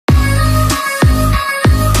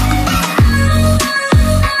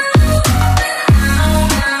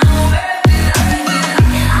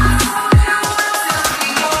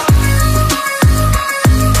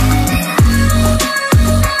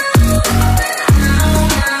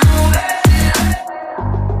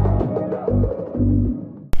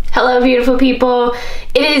Hello beautiful people.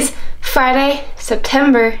 It is Friday,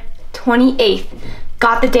 September 28th.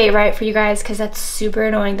 Got the date right for you guys because that's super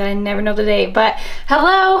annoying that I never know the date. But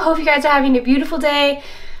hello, hope you guys are having a beautiful day.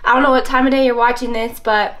 I don't know what time of day you're watching this,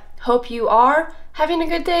 but hope you are having a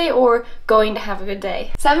good day or going to have a good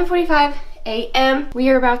day. 7:45 a.m. We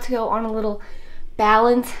are about to go on a little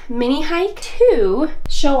balance mini hike to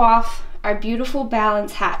show off our beautiful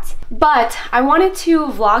balance hats. But I wanted to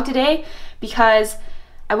vlog today because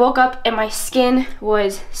I woke up and my skin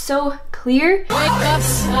was so clear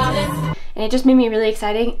and it just made me really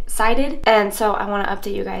excited, and so I want to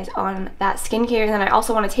update you guys on that skincare. And then I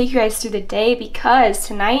also want to take you guys through the day because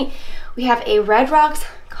tonight we have a Red Rocks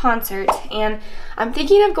concert and I'm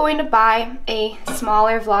thinking of going to buy a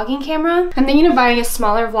smaller vlogging camera. I'm thinking of buying a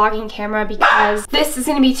smaller vlogging camera because this is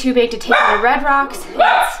going to be too big to take on the Red Rocks.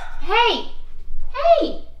 Hey!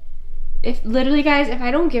 If literally guys, if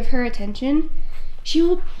I don't give her attention, she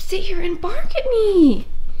will sit here and bark at me.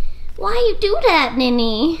 Why you do that,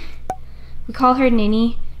 Ninny? We call her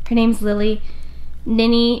Ninny. Her name's Lily.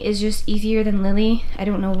 Ninny is just easier than Lily. I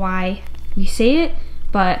don't know why we say it,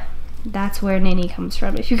 but that's where Ninny comes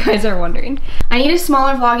from, if you guys are wondering. I need a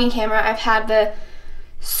smaller vlogging camera. I've had the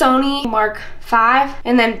Sony Mark V,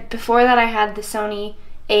 and then before that I had the Sony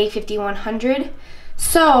A5100.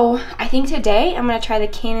 So I think today I'm gonna try the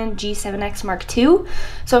Canon G7X Mark II.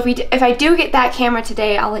 So if I do get that camera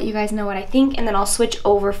today, I'll let you guys know what I think, and then I'll switch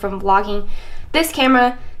over from vlogging this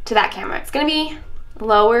camera to that camera. It's gonna be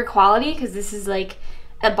lower quality because this is like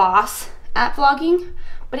a boss at vlogging,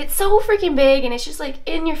 but it's so freaking big and it's just like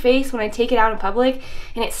in your face when I take it out in public,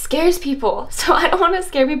 and it scares people. So I don't want to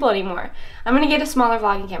scare people anymore. I'm gonna get a smaller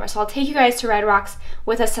vlogging camera. So I'll take you guys to Red Rocks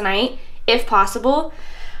with us tonight if possible.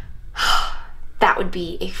 That would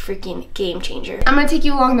be a freaking game changer. I'm gonna take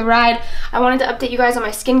you along the ride. I wanted to update you guys on my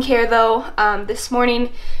skincare though this morning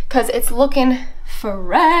because it's looking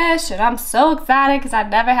fresh and I'm so excited because I've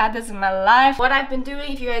never had this in my life. What I've been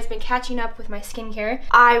doing, if you guys have been catching up with my skincare,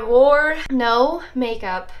 I wore no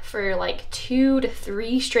makeup for like 2 to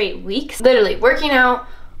 3 straight weeks. Literally working out,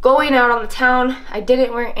 going out on the town, I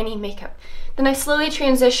didn't wear any makeup. Then I slowly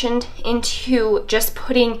transitioned into just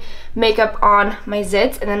putting makeup on my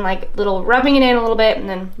zits and then like rubbing it in a little bit and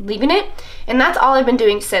then leaving it. And that's all I've been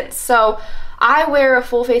doing since. So I wear a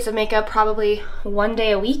full face of makeup probably 1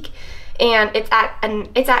 day a week. And it's at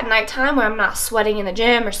nighttime when I'm not sweating in the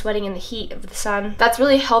gym or sweating in the heat of the sun. That's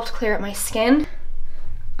really helped clear up my skin.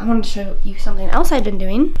 I wanted to show you something else I've been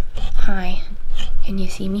doing. Hi, can you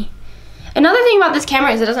see me? Another thing about this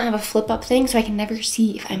camera is it doesn't have a flip up thing, so I can never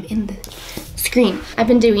see if I'm in the screen. I've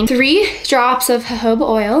been doing 3 drops of jojoba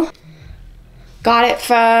oil. Got it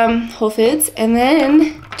from Whole Foods, and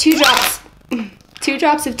then 2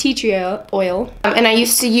 drops of tea tree oil. And I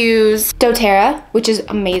used to use doTERRA, which is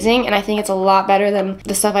amazing, and I think it's a lot better than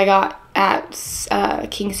the stuff I got at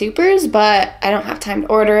King Soopers, but I don't have time to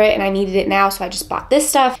order it and I needed it now, so I just bought this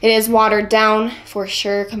stuff. It is watered down for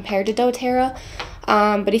sure compared to doTERRA.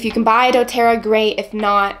 But if you can buy doTERRA, great. If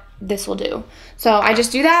not, this will do. So I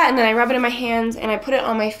just do that and then I rub it in my hands and I put it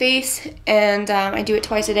on my face, and I do it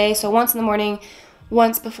twice a day. So once in the morning,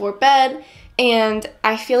 once before bed. And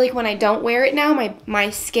I feel like when I don't wear it now, my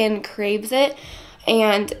skin craves it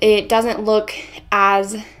and it doesn't look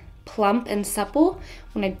as plump and supple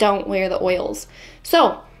when I don't wear the oils.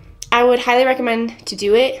 So I would highly recommend to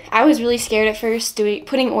do it. I was really scared at first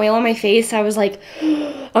putting oil on my face. I was like,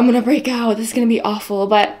 I'm gonna break out, this is gonna be awful.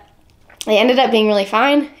 But it ended up being really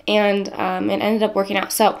fine, and it ended up working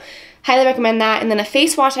out. So highly recommend that. And then a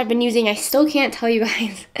face wash I've been using, I still can't tell you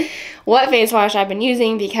guys what face wash I've been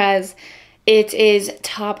using because it is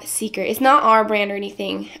top secret. It's not our brand or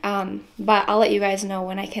anything, but I'll let you guys know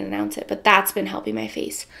when I can announce it. But that's been helping my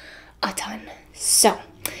face a ton. So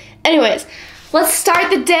anyways, let's start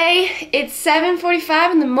the day. It's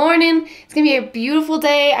 7:45 in the morning. It's gonna be a beautiful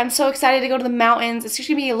day. I'm so excited to go to the mountains. It's just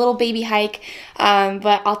gonna be a little baby hike,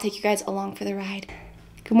 but I'll take you guys along for the ride.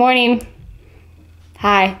 Good morning.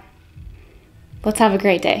 Hi. Let's have a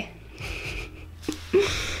great day.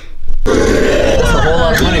 That's a whole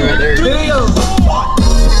lot of money right there.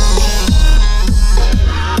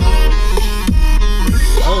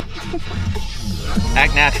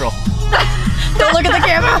 Act natural. Don't look at the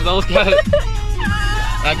camera. Don't look at it.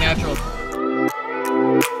 Act natural.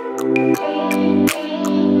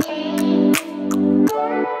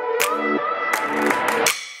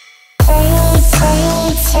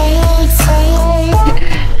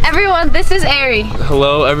 Everyone, this is Ari.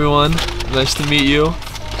 Hello everyone. Nice to meet you.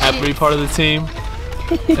 Happy to be part of the team.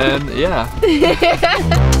 And yeah.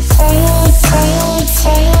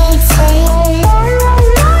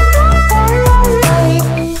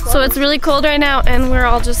 So It's really cold right now, and we're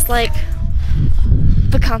all just like,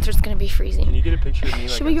 the concert's gonna be freezing. Can you get a picture of me?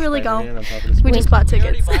 Should we really go? We just bought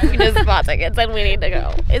tickets. We just bought tickets, and we need to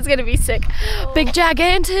go. It's gonna be sick. Big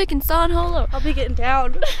gigantic in San Holo. I'll be getting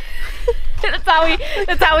down. That's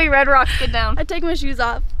how we Red Rocks get down. I take my shoes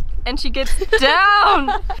off. And she gets down.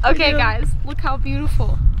 Okay, guys, look how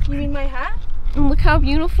beautiful. You mean my hat? And look how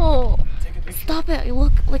beautiful. Stop it, you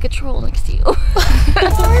look like a troll next to you.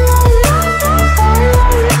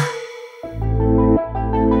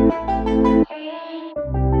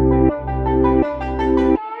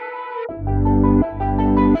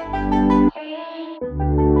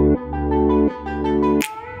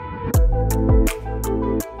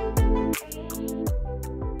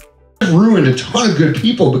 Ruined a ton of good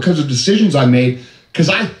people because of decisions I made, because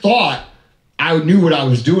I thought I knew what I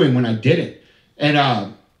was doing when I didn't. And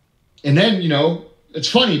then, you know, it's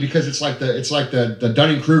funny because it's like the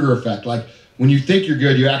Dunning-Kruger effect. Like when you think you're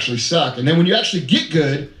good, you actually suck. And then when you actually get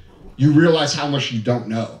good, you realize how much you don't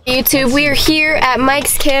know. YouTube, we are here at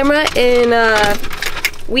Mike's Camera in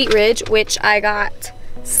Wheat Ridge, which I got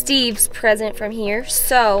Steve's present from here.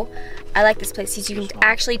 So I like this place because you can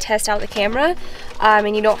actually test out the camera,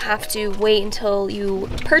 and you don't have to wait until you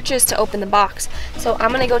purchase to open the box. So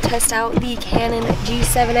I'm gonna go test out the Canon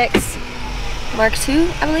G7X Mark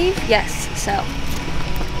II, I believe. Yes, so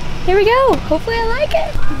here we go. Hopefully I like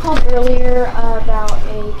it. We called earlier about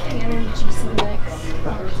a Canon G7X.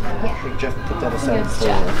 Yeah. Jeff, put that aside. It's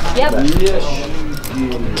Jeff. Yep.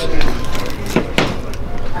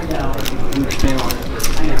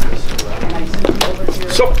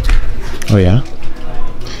 So. Oh yeah?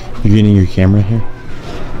 You're getting your camera here?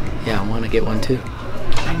 Yeah, I want to get one too.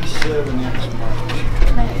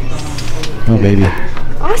 Oh baby.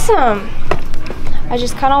 Awesome. I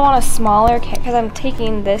just kind of want a smaller because I'm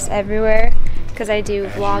taking this everywhere because I do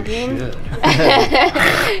vlogging.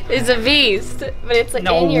 It's a beast, but it's like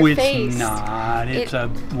in your face. No, it's not.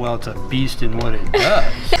 It's a beast in what it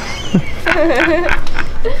does.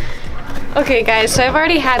 Okay, guys. So I've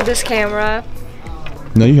already had this camera.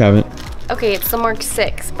 No, you haven't. Okay, it's the Mark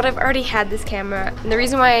VI, but I've already had this camera. And the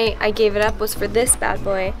reason why I gave it up was for this bad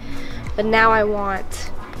boy. But now I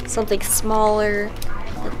want something smaller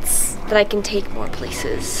that I can take more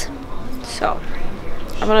places. So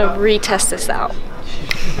I'm gonna retest this out.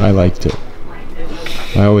 I liked it.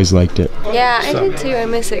 I always liked it. Yeah, I did too. I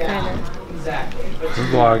miss it kind of. We're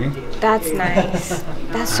vlogging. That's nice.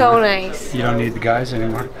 That's so nice. You don't need the guys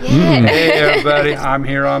anymore. Yeah. Hey everybody, I'm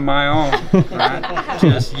here on my own. Right?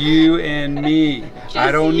 Just you and me.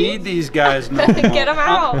 I don't need these guys no more. Get them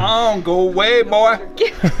out. Go away, boy.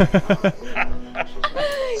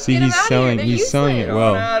 See, he's selling it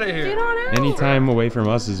well. Get out of here. Get on out. Any time away from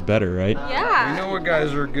us is better, right? Yeah. You know what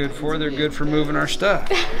guys are good for? They're good for moving our stuff.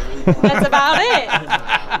 That's about it.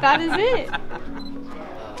 That is it.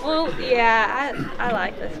 Well, yeah, I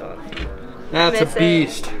like this one. That's a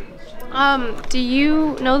beast. Do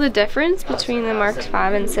you know the difference between the Marks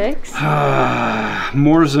 5 and 6?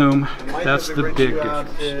 More zoom. That's the big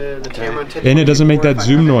difference. And it doesn't make that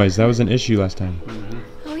zoom noise. That was an issue last time.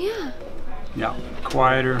 Oh yeah. Yeah,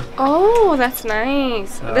 quieter. Oh, that's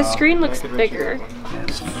nice. The screen looks bigger.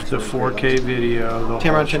 It's a 4K video. The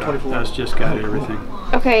Tamron whole 1024. That's just got everything.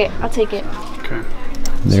 Okay, I'll take it. Okay.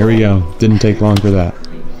 There we go. Didn't take long for that.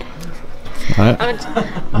 I'm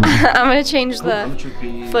gonna change the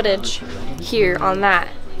footage here on that.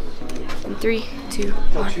 In 3, 2,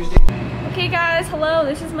 1. Okay guys, hello.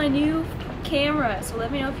 This is my new camera. So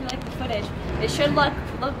let me know if you like the footage. It should look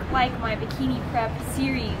like my bikini prep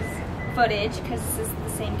series footage because this is the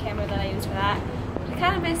same camera that I used for that. I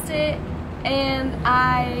kind of missed it, and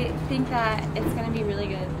I think that it's gonna be really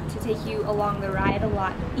good to take you along the ride a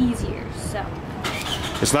lot easier. So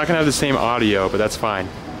It's not gonna have the same audio, but that's fine.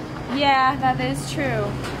 yeah, that is true.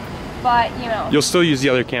 But you know, You'll still use the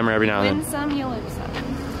other camera every now and win some, you lose some. then.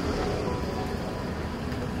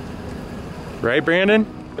 Right, Brandon?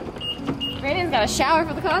 Brandon's got a shower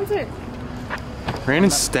for the concert. Brandon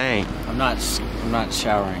stank. I'm not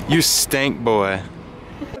showering. You stank, boy.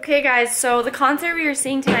 Okay guys, so the concert we are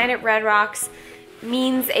seeing tonight at Red Rocks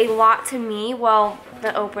means a lot to me. Well,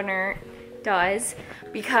 the opener does,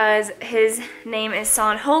 because his name is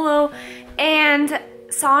San Holo, and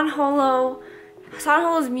San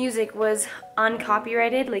Holo's music was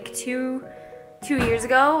uncopyrighted like two years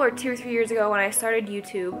ago, or 2 or 3 years ago when I started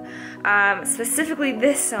YouTube. Specifically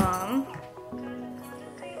this song.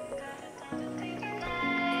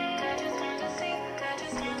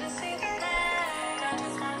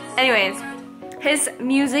 Anyways, his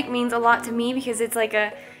music means a lot to me because it's like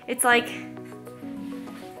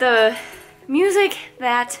the music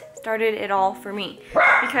that started it all for me,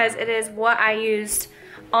 because it is what I used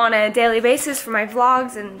on a daily basis for my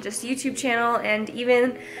vlogs and just YouTube channel, and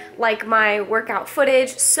even like my workout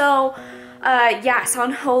footage. So yeah,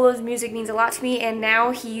 San Holo's music means a lot to me, and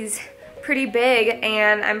now he's pretty big,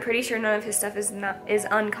 and I'm pretty sure none of his stuff is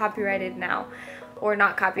uncopyrighted now, or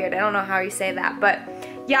not copyrighted. I don't know how you say that, but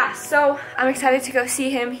yeah, so I'm excited to go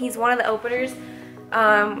see him. He's one of the openers,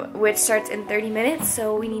 which starts in 30 minutes,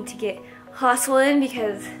 so we need to get hustling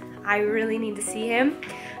because I really need to see him.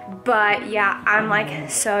 But yeah, I'm like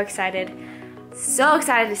so excited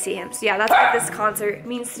to see him. So yeah, that's what this concert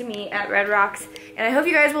means to me at Red Rocks, and I hope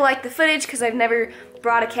you guys will like the footage because I've never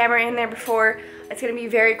brought a camera in there before. It's gonna be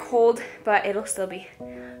very cold, but it'll still be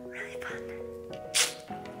really fun.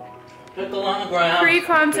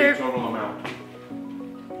 Pre-concert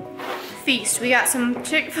feast. We got some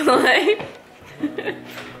Chick-fil-A.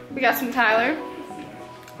 We got some Tyler.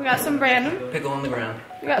 We got some Brandon. Pickle on the ground.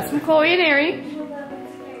 We got some Chloe and Ari.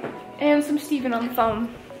 And some Steven on the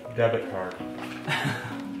phone. Debit card.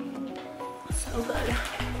 So good.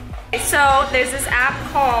 So there's this app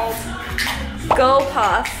called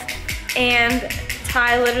GoPuff, and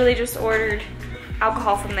Ty literally just ordered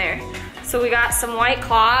alcohol from there. So we got some White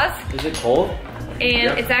Claws. Is it cold?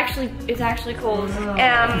 And it's actually cold.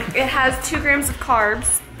 It has 2 grams of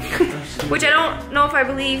carbs, which I don't know if I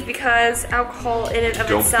believe, because alcohol in and of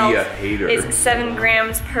itself is 7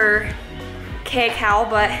 grams per kcal,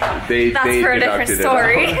 but that's for a different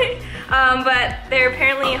story. But they're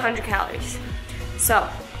apparently 100 calories. So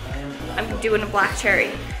I'm doing a black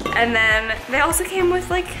cherry. And then they also came with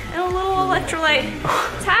like a little electrolyte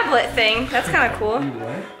tablet thing. That's kind of cool.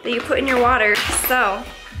 That you put in your water. So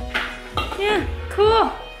yeah, cool.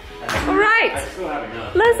 All right,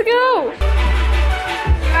 let's go. You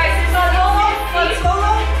guys, it's San Holo.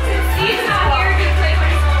 Steve's not here. He played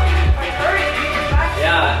my song. Hurry,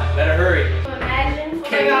 Yeah, better hurry. imagine.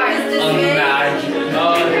 Oh my gosh, this is Imagine.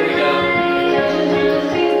 Oh, here we go.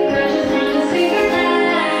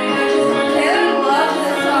 Taylor loves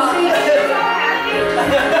this song. He's so happy.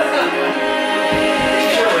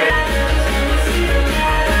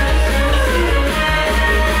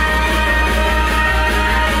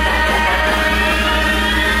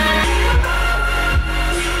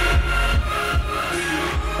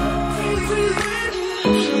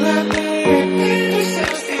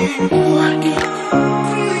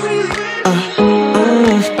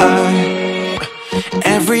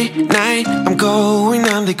 Every night I'm going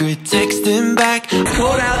on the grid, texting back.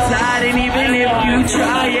 Cold outside, and even if you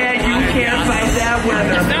try, yeah, you can't fight that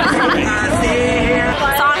weather.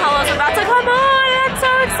 San Holo's about to come on. I'm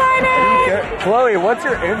so excited. Chloe, what's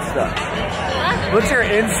your Insta? What's your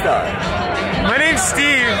Insta? My name's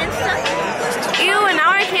Steve. Ew, and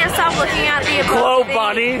now I can't stop looking at the Hello, above thing,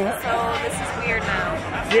 buddy. So this is weird now.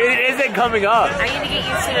 It isn't coming up. I need to get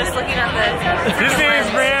used to just looking at the... His name's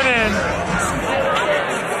Brandon.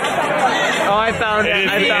 Oh, I found it.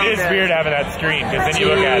 It is weird having that screen, because then you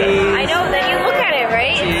look at it. I know, then you look at it,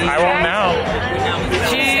 right? I won't now.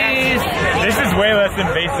 Jeez. This is way less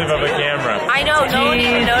invasive of a camera. I know, no one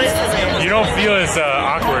even notices it. You don't feel as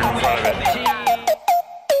awkward in front of it.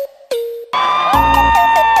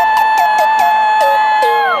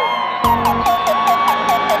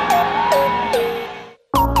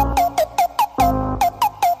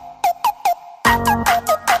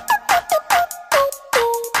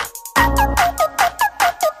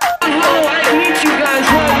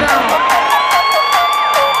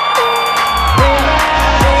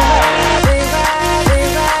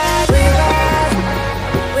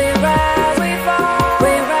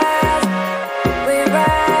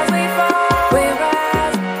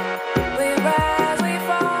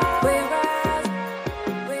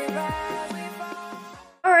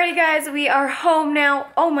 Guys, we are home now.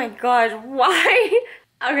 Oh my gosh, why?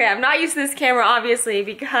 Okay, I'm not used to this camera obviously,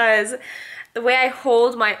 because the way I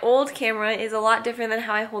hold my old camera is a lot different than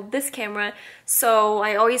how I hold this camera, so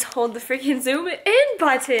I always hold the freaking zoom in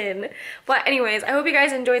button. But anyways, I hope you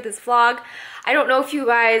guys enjoyed this vlog. I don't know if you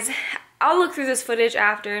guys, I'll look through this footage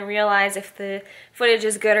after and realize if the footage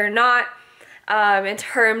is good or not. In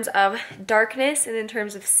terms of darkness and in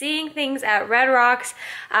terms of seeing things at Red Rocks,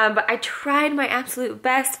 but I tried my absolute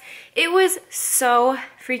best. It was so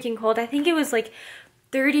freaking cold. I think it was like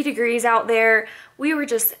 30 degrees out there. We were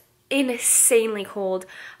just insanely cold,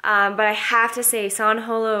 but I have to say San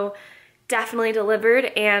Holo definitely delivered,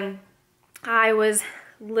 and I was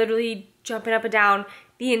literally jumping up and down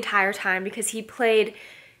the entire time because he played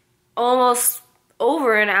almost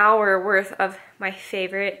over an hour worth of my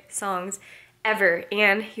favorite songs ever,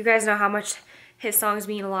 and you guys know how much his songs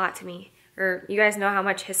mean a lot to me, or you guys know how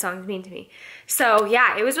much his songs mean to me. So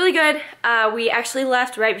yeah, it was really good. We actually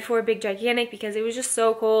left right before Big Gigantic because it was just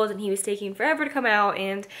so cold and he was taking forever to come out,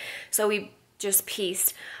 and so we just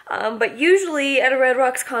pieced. But usually at a Red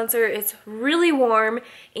Rocks concert, it's really warm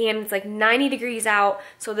and it's like 90 degrees out.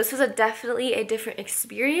 So this was definitely a different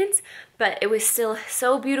experience, but it was still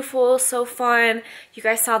so beautiful, so fun. You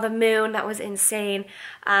guys saw the moon, that was insane.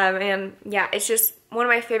 And yeah, it's just one of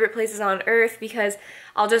my favorite places on earth because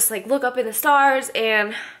I'll just like look up in the stars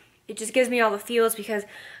and it just gives me all the feels because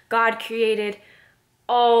God created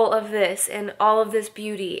all of this and all of this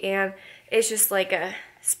beauty, and it's just like a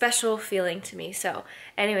special feeling to me. So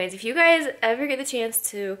anyways, if you guys ever get the chance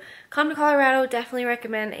to come to Colorado, definitely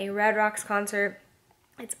recommend a Red Rocks concert.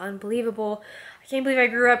 It's unbelievable. I can't believe I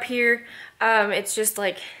grew up here. It's just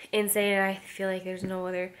like insane, and I feel like there's no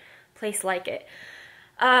other place like it.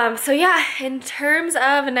 So yeah, in terms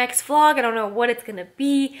of next vlog, I don't know what it's gonna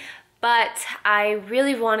be, but I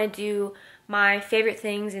really want to do my favorite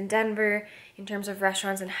things in Denver in terms of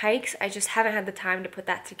restaurants and hikes. I just haven't had the time to put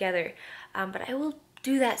that together, but I will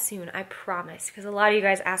do that soon, I promise, because a lot of you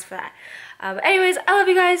guys asked for that. But anyways, I love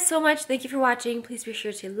you guys so much. Thank you for watching. Please be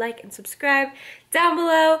sure to like and subscribe down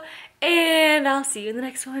below, and I'll see you in the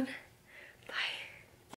next one.